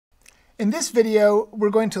In this video,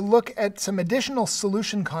 we're going to look at some additional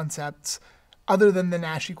solution concepts other than the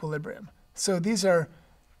Nash equilibrium. So these are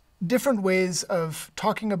different ways of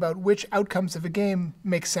talking about which outcomes of a game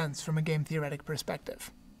make sense from a game theoretic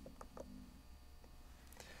perspective.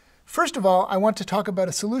 First of all, I want to talk about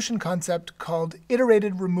a solution concept called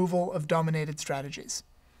iterated removal of dominated strategies.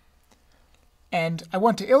 And I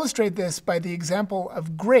want to illustrate this by the example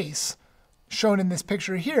of Grace, shown in this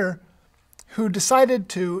picture here, who decided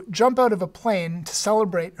to jump out of a plane to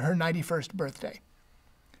celebrate her 91st birthday.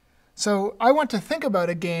 So I want to think about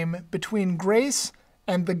a game between Grace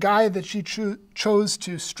and the guy that she chose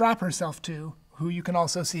to strap herself to, who you can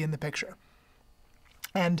also see in the picture.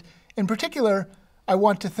 And in particular, I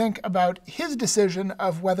want to think about his decision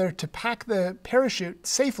of whether to pack the parachute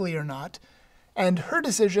safely or not, and her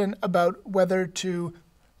decision about whether to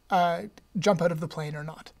jump out of the plane or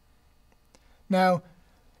not. Now,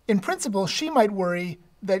 in principle, she might worry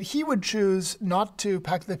that he would choose not to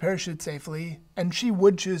pack the parachute safely, and she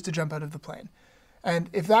would choose to jump out of the plane. And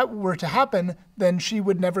if that were to happen, then she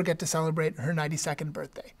would never get to celebrate her 92nd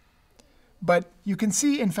birthday. But you can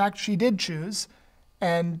see, in fact, she did choose,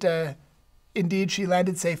 and indeed she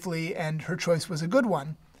landed safely, and her choice was a good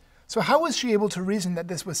one. So how was she able to reason that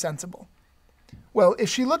this was sensible? Well, if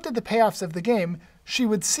she looked at the payoffs of the game, she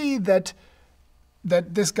would see that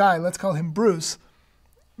this guy, let's call him Bruce,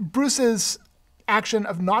 Bruce's action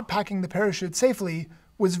of not packing the parachute safely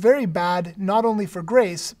was very bad not only for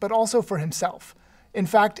Grace, but also for himself. In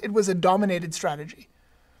fact, it was a dominated strategy.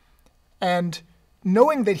 And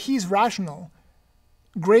knowing that he's rational,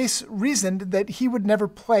 Grace reasoned that he would never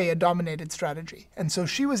play a dominated strategy. And so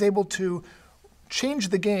she was able to change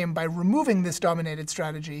the game by removing this dominated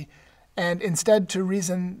strategy, and instead to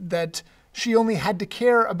reason that she only had to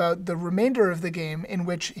care about the remainder of the game in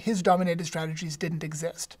which his dominated strategies didn't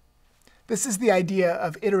exist. This is the idea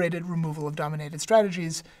of iterated removal of dominated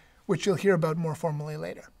strategies, which you'll hear about more formally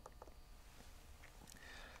later.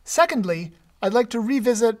 Secondly, I'd like to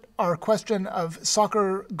revisit our question of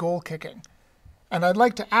soccer goal kicking. And I'd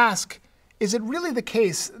like to ask, is it really the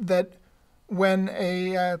case that when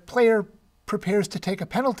a player prepares to take a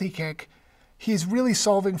penalty kick, he's really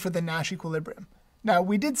solving for the Nash equilibrium? Now,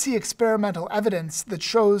 we did see experimental evidence that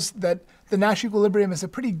shows that the Nash equilibrium is a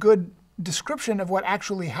pretty good description of what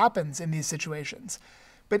actually happens in these situations.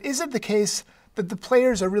 But is it the case that the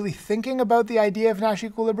players are really thinking about the idea of Nash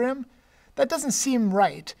equilibrium? That doesn't seem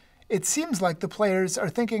right. It seems like the players are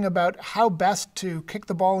thinking about how best to kick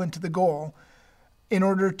the ball into the goal in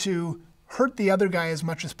order to hurt the other guy as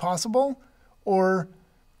much as possible, or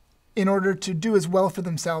in order to do as well for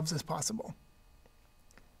themselves as possible.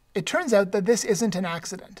 It turns out that this isn't an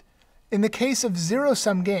accident. In the case of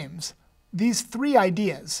zero-sum games, these three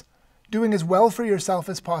ideas, doing as well for yourself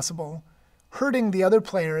as possible, hurting the other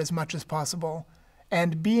player as much as possible,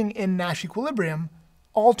 and being in Nash equilibrium,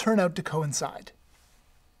 all turn out to coincide.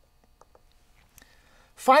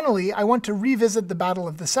 Finally, I want to revisit the battle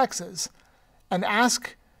of the sexes and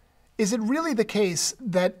ask, is it really the case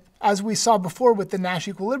that, as we saw before with the Nash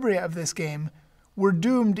equilibria of this game, we're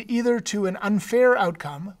doomed either to an unfair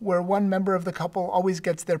outcome, where one member of the couple always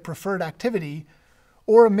gets their preferred activity,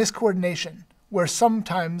 or a miscoordination, where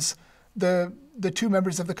sometimes the two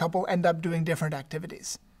members of the couple end up doing different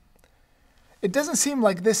activities? It doesn't seem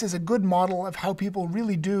like this is a good model of how people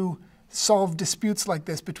really do solve disputes like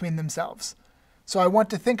this between themselves. So I want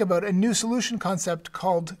to think about a new solution concept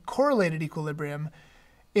called correlated equilibrium,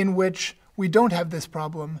 in which we don't have this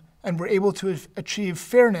problem, and we're able to achieve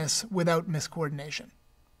fairness without miscoordination.